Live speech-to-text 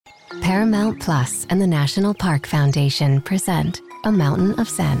Paramount Plus and the National Park Foundation present A Mountain of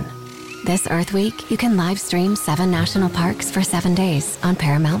Zen. This Earth Week, you can live stream 7 national parks for 7 days on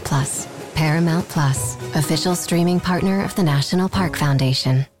Paramount Plus. Paramount Plus, official streaming partner of the National Park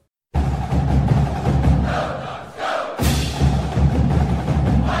Foundation.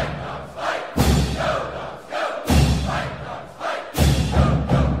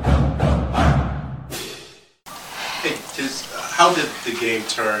 How did the game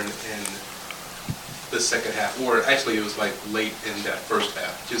turn in the second half? Or actually it was like late in that first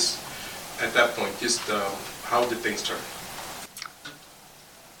half. Just at that point, how did things turn?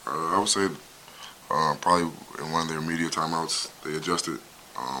 I would say probably in one of their immediate timeouts, they adjusted.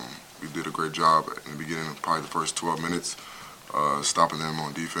 We did a great job in the beginning of probably the first 12 minutes, stopping them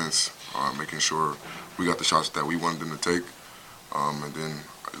on defense, making sure we got the shots that we wanted them to take. And then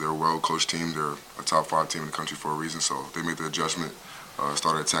they're a well-coached team. They're a top 5 team in the country for a reason, so they made the adjustment,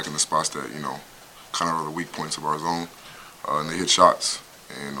 started attacking the spots that, kind of are the weak points of our zone, and they hit shots.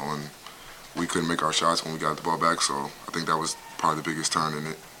 And we couldn't make our shots when we got the ball back, so I think that was probably the biggest turn in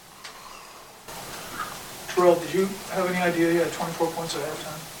it. Terrell, did you have any idea you had 24 points at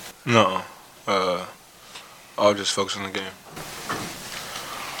halftime? No. I was just focused on the game.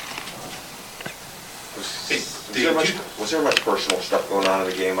 Was there much personal stuff going on in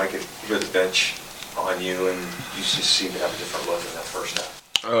the game? I could hear the bench on you, and you just seemed to have a different look in that first half.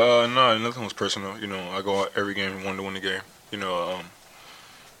 No, nothing was personal. I go out every game wanting to win the game.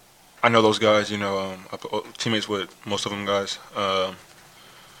 I know those guys. I'm teammates with most of them guys.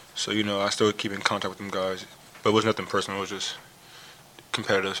 So I still keep in contact with them guys. But it was nothing personal. It was just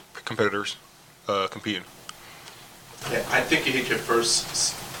competitors competing. Yeah, I think you hit your first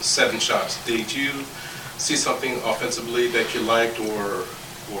 7 shots. Did you see something offensively that you liked, or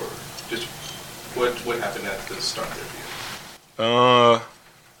just what happened at the start there for you?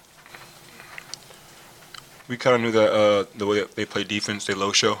 We kind of knew that the way they play defense, they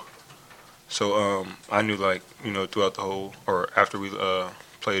low show. So I knew throughout the whole, or after we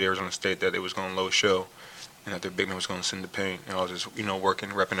played Arizona State, that it was going to low show, and that their big man was going to send the paint. And I was just working,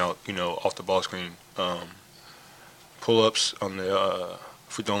 repping out off the ball screen, pull-ups on the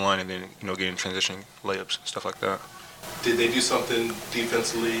free throw line, and then getting transition layups and stuff like that. Did they do something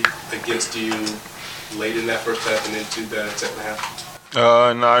defensively against you late in that first half and into that second half?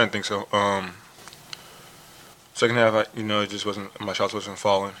 No, I didn't think so. Second half, it just wasn't, my shots wasn't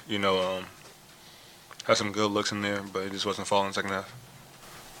falling. Had some good looks in there, but it just wasn't falling in the second half.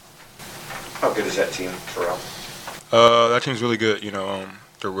 How good is that team, Terrell? That team's really good.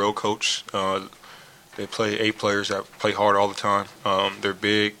 They're real coached. They play 8 players that play hard all the time. They're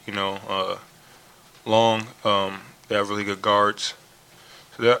big, long. They have really good guards.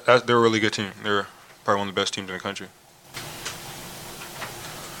 So they're a really good team. They're probably one of the best teams in the country.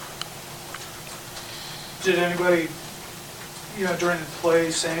 Did anybody, during the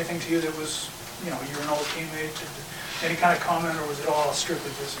play say anything to you that was, you're an old teammate? Any kind of comment, or was it all strictly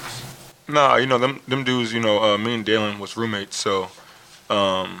business? Nah, them dudes, me and Dalen was roommates, so,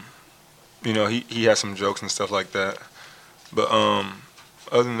 he had some jokes and stuff like that. But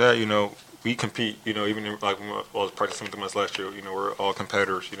other than that, we compete, even when I was practicing with them last year, we're all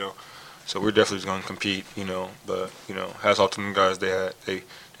competitors, So we're definitely going to compete, but, hats off to them guys. They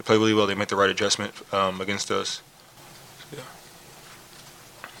play really well. They make the right adjustment against us. So, yeah.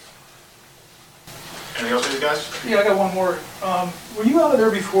 Anything else for you guys? Yeah, I got one more. Were you out of there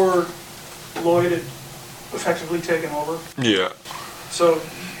before Lloyd had effectively taken over? Yeah. So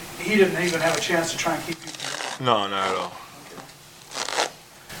he didn't even have a chance to try and keep you from No, not at all.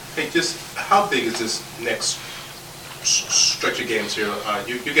 Hey, just how big is this next stretch of games here?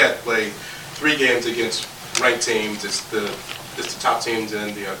 You got to play 3 games against ranked teams. It's the top teams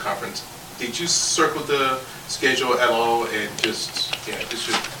in the conference. Did you circle the schedule at all, and just your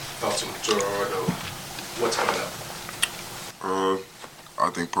thoughts on Gerardo? What's coming up? I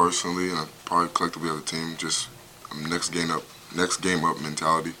think personally, and probably collectively as a team, just next game up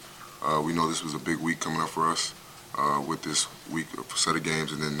mentality. We know this was a big week coming up for us with this week of set of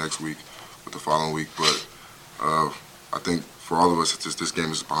games, and then next week with the following week. But I think for all of us, it's just this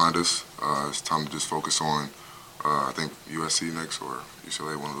game is behind us. It's time to just focus on, I think, USC next or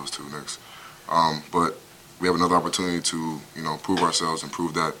UCLA, one of those 2 next. But we have another opportunity to, prove ourselves and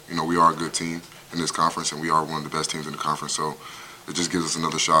prove that, we are a good team in this conference, and we are one of the best teams in the conference. So it just gives us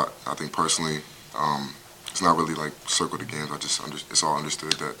another shot. I think personally, it's not really like circle the games. It's all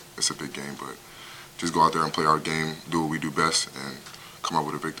understood that it's a big game, but just go out there and play our game, do what we do best, and come out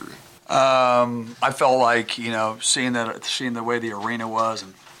with a victory. I felt like, seeing the way the arena was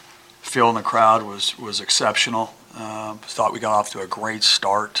and feeling the crowd was exceptional. Thought we got off to a great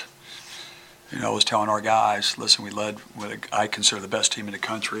start. I was telling our guys, listen, we led what I consider the best team in the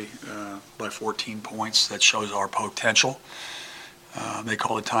country by 14 points. That shows our potential. They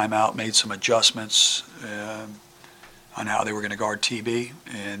called a timeout, made some adjustments on how they were going to guard TB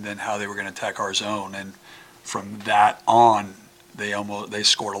and then how they were going to attack our zone. And from that on, they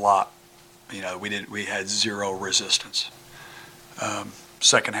scored a lot. We had zero resistance.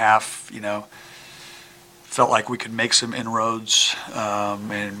 Second half, felt like we could make some inroads,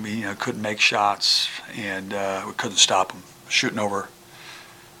 and we couldn't make shots, and we couldn't stop them shooting over.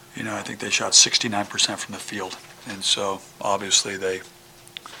 I think they shot 69% from the field, and so obviously they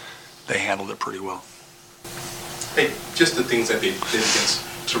handled it pretty well. Hey, just the things that they did against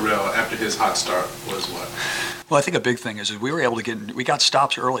Terrell after his hot start was what? Well, I think a big thing is we were able to we got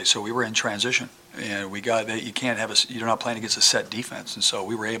stops early, so we were in transition, and you're not playing against a set defense, and so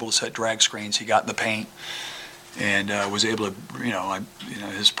we were able to set drag screens. He got in the paint and was able to,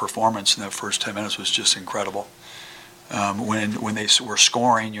 his performance in the first 10 minutes was just incredible. When they were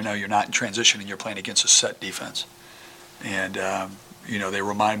scoring, you're not in transition and you're playing against a set defense, and they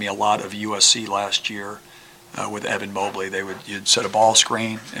remind me a lot of USC last year. With Evan Mobley, you'd set a ball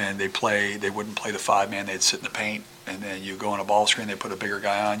screen and they wouldn't play the 5-man, they'd sit in the paint, and then you go on a ball screen, they put a bigger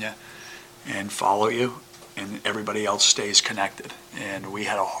guy on you and follow you, and everybody else stays connected. And we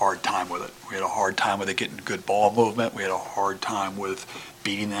had a hard time with it. We had a hard time with it getting good ball movement. We had a hard time with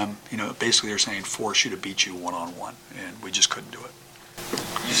beating them. Basically they're saying force you to beat you one-on-one, and we just couldn't do it.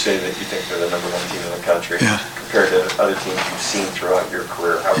 You say that you think they're the number one team in the country. Yeah. Compared to other teams you've seen throughout your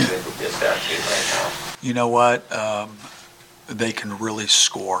career, how do you think we get that team right now? You know what? They can really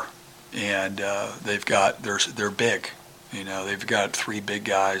score, and they're big. They've got 3 big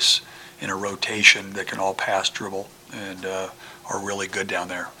guys in a rotation that can all pass, dribble, and are really good down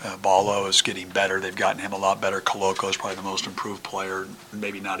there. Ballo is getting better. They've gotten him a lot better. Koloko is probably the most improved player,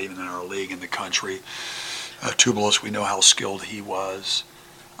 maybe not even in our league, in the country. Tubelis, we know how skilled he was,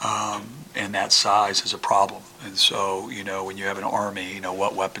 and that size is a problem. And so, when you have an Army,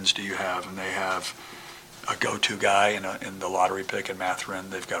 what weapons do you have? And they have a go-to guy in the lottery pick in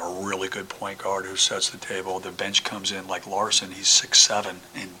Mathurin. They've got a really good point guard who sets the table. The bench comes in like Larson. He's 6'7"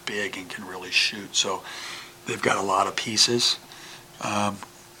 and big and can really shoot. So they've got a lot of pieces.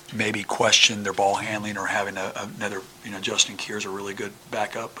 Maybe question their ball handling or having another, Justin Kear's a really good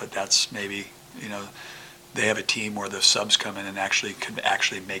backup, but that's maybe, they have a team where the subs come in and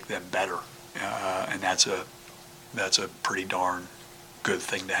can make them better. And that's a pretty darn good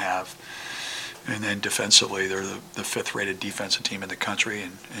thing to have. And then defensively, they're the 5th-rated defensive team in the country,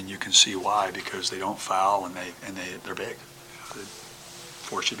 and you can see why, because they don't foul and they're big. They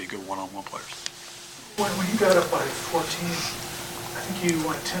force you to be good one-on-one players. When you got up by 14, I think you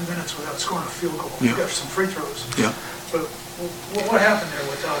went 10 minutes without scoring a field goal. Yeah. You got some free throws. Yeah. But what happened there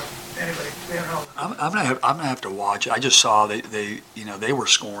without anybody? I'm gonna have to watch it. I just saw they were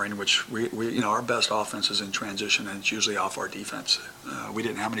scoring, which we our best offense is in transition, and it's usually off our defense. We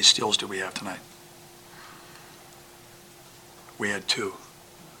didn't. How many steals did we have tonight? We had 2.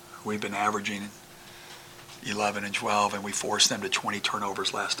 We've been averaging 11 and 12, and we forced them to 20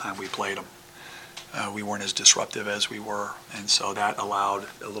 turnovers last time we played them. We weren't as disruptive as we were, and so that allowed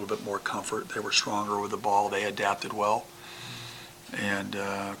a little bit more comfort. They were stronger with the ball. They adapted well, and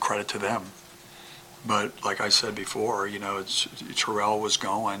credit to them. But like I said before, Terrell was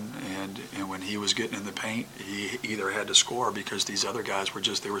going, and when he was getting in the paint, he either had to score because these other guys were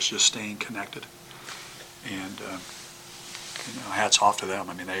just staying connected. And hats off to them.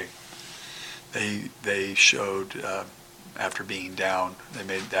 I mean, they showed after being down, they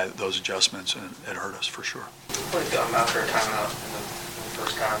made those adjustments, and it hurt us for sure. After a timeout in the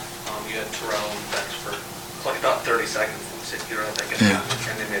first half, you had Terrell on the bench for about 30 seconds. Yeah.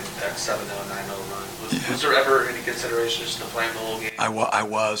 And they made that 7-0, 9-0 run. Was there ever any considerations to playing the whole game? I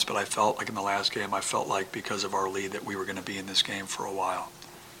was, but I felt like in the last game, I felt like because of our lead that we were going to be in this game for a while.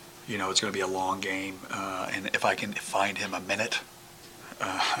 It's going to be a long game, and if I can find him a minute,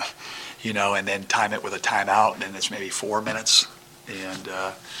 and then time it with a timeout, then it's maybe 4 minutes, and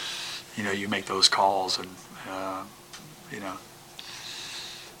you make those calls, and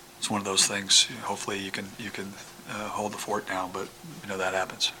it's one of those things. Hopefully, you can hold the fort down, but that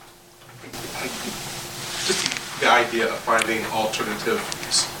happens. Just the idea of finding alternative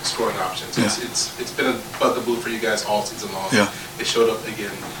scoring options. Yeah. It's been a bugaboo for you guys all season long. Yeah. It showed up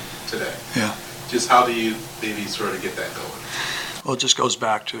again today. Yeah. Just how do you maybe sort of get that going? Well, it just goes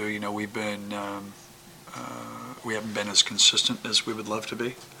back to we've been we haven't been as consistent as we would love to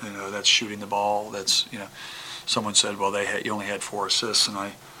be. That's shooting the ball. That's someone said, well, you only had 4 assists, and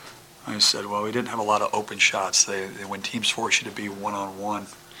I said, well, we didn't have a lot of open shots. When teams force you to be one-on-one,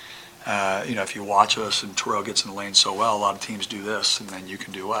 if you watch us and Terrell gets in the lane so well, a lot of teams do this, and then you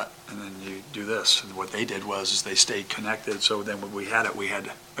can do what? And then you do this. And what they did was they stayed connected, so then when we had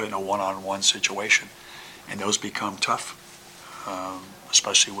in a one-on-one situation. And those become tough,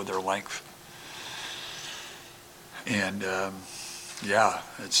 especially with their length. And,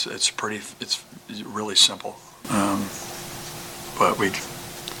 it's really simple. But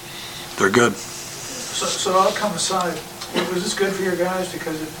they're good. So outcome aside, was this good for your guys?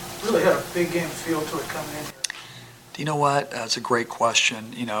 Because it really had a big game feel to it coming in here. Do you know what? That's a great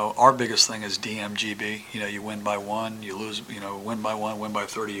question. Our biggest thing is DMGB. You win by 1, you lose, win by 1, win by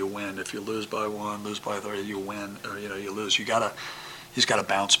 30, you win. If you lose by 1, lose by 30, you win, or, you lose. You just gotta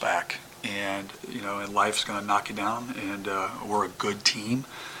bounce back. And, and life's gonna knock you down, and we're a good team.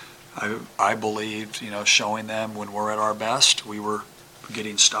 I believed, showing them when we're at our best, we were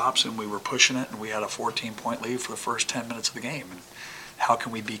getting stops and we were pushing it, and we had a 14-point lead for the first 10 minutes of the game. And how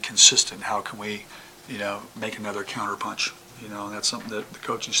can we be consistent? How can we, make another counterpunch? And that's something that the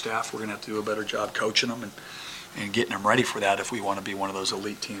coaching staff, we're going to have to do a better job coaching them and getting them ready for that if we want to be one of those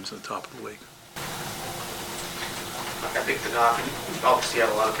elite teams at the top of the league. I think the knock, you obviously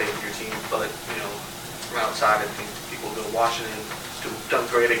have a lot of faith in your team, but, from outside, I think people go, Washington has done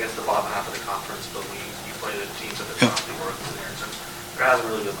great against the bottom half of the conference, but when you play the teams at the top, they work in there. So there hasn't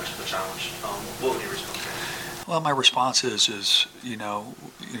really been much of a challenge. What would your response be? Well, my response is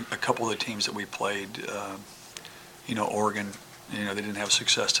a couple of the teams that we played, Oregon, they didn't have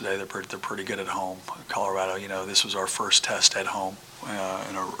success today. They're pretty good at home. Colorado, this was our first test at home,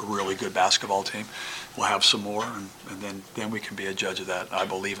 and a really good basketball team. We'll have some more, and then we can be a judge of that. I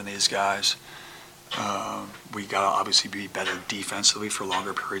believe in these guys. We got to obviously be better defensively for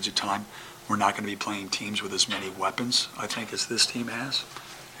longer periods of time. We're not going to be playing teams with as many weapons, I think, as this team has,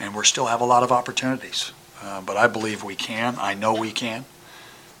 and we still have a lot of opportunities. But I believe we can. I know we can.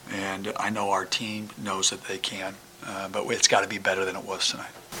 And I know our team knows that they can. But it's got to be better than it was tonight.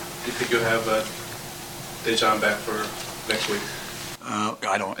 Do you think you'll have Dejan back for next week?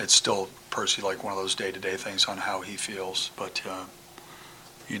 I don't. It's still Percy like one of those day-to-day things on how he feels. But,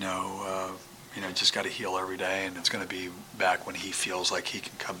 just got to heal every day. And it's going to be back when he feels like he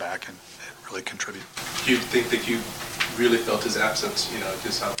can come back and really contribute. Do you think that you really felt his absence,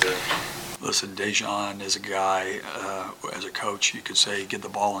 just out there? Listen, Dejan is a guy, as a coach, you could say, get the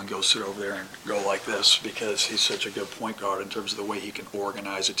ball and go sit over there and go like this, because he's such a good point guard in terms of the way he can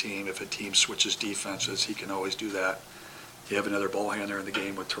organize a team. If a team switches defenses, he can always do that. You have another ball handler in the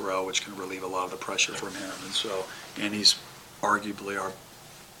game with Terrell, which can relieve a lot of the pressure from him. And he's arguably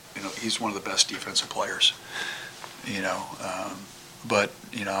he's one of the best defensive players,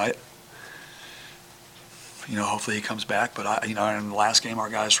 hopefully he comes back. But in the last game, our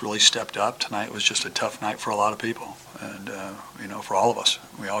guys really stepped up. Tonight was just a tough night for a lot of people, and for all of us,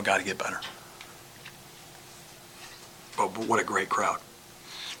 we all got to get better. But what a great crowd!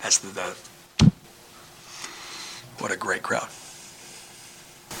 That's what a great crowd.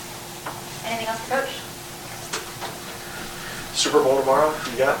 Anything else, Coach? Super Bowl tomorrow,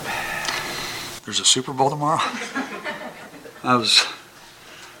 you got? There's a Super Bowl tomorrow?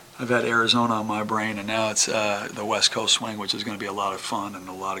 I've had Arizona on my brain, and now it's the West Coast swing, which is going to be a lot of fun and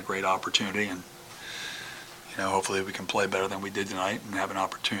a lot of great opportunity. And hopefully we can play better than we did tonight and have an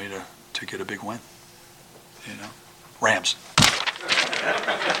opportunity to get a big win. Rams.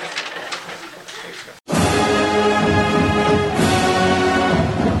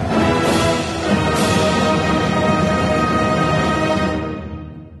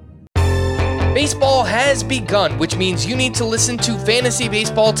 Baseball has begun, which means you need to listen to Fantasy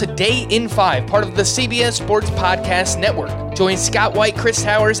Baseball Today in 5, part of the CBS Sports Podcast Network. Join Scott White, Chris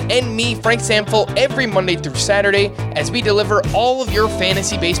Towers, and me, Frank Samfel, every Monday through Saturday as we deliver all of your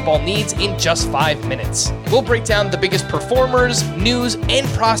fantasy baseball needs in just 5 minutes. We'll break down the biggest performers, news, and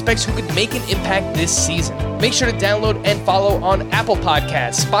prospects who could make an impact this season. Make sure to download and follow on Apple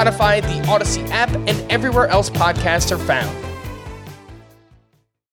Podcasts, Spotify, the Odyssey app, and everywhere else podcasts are found.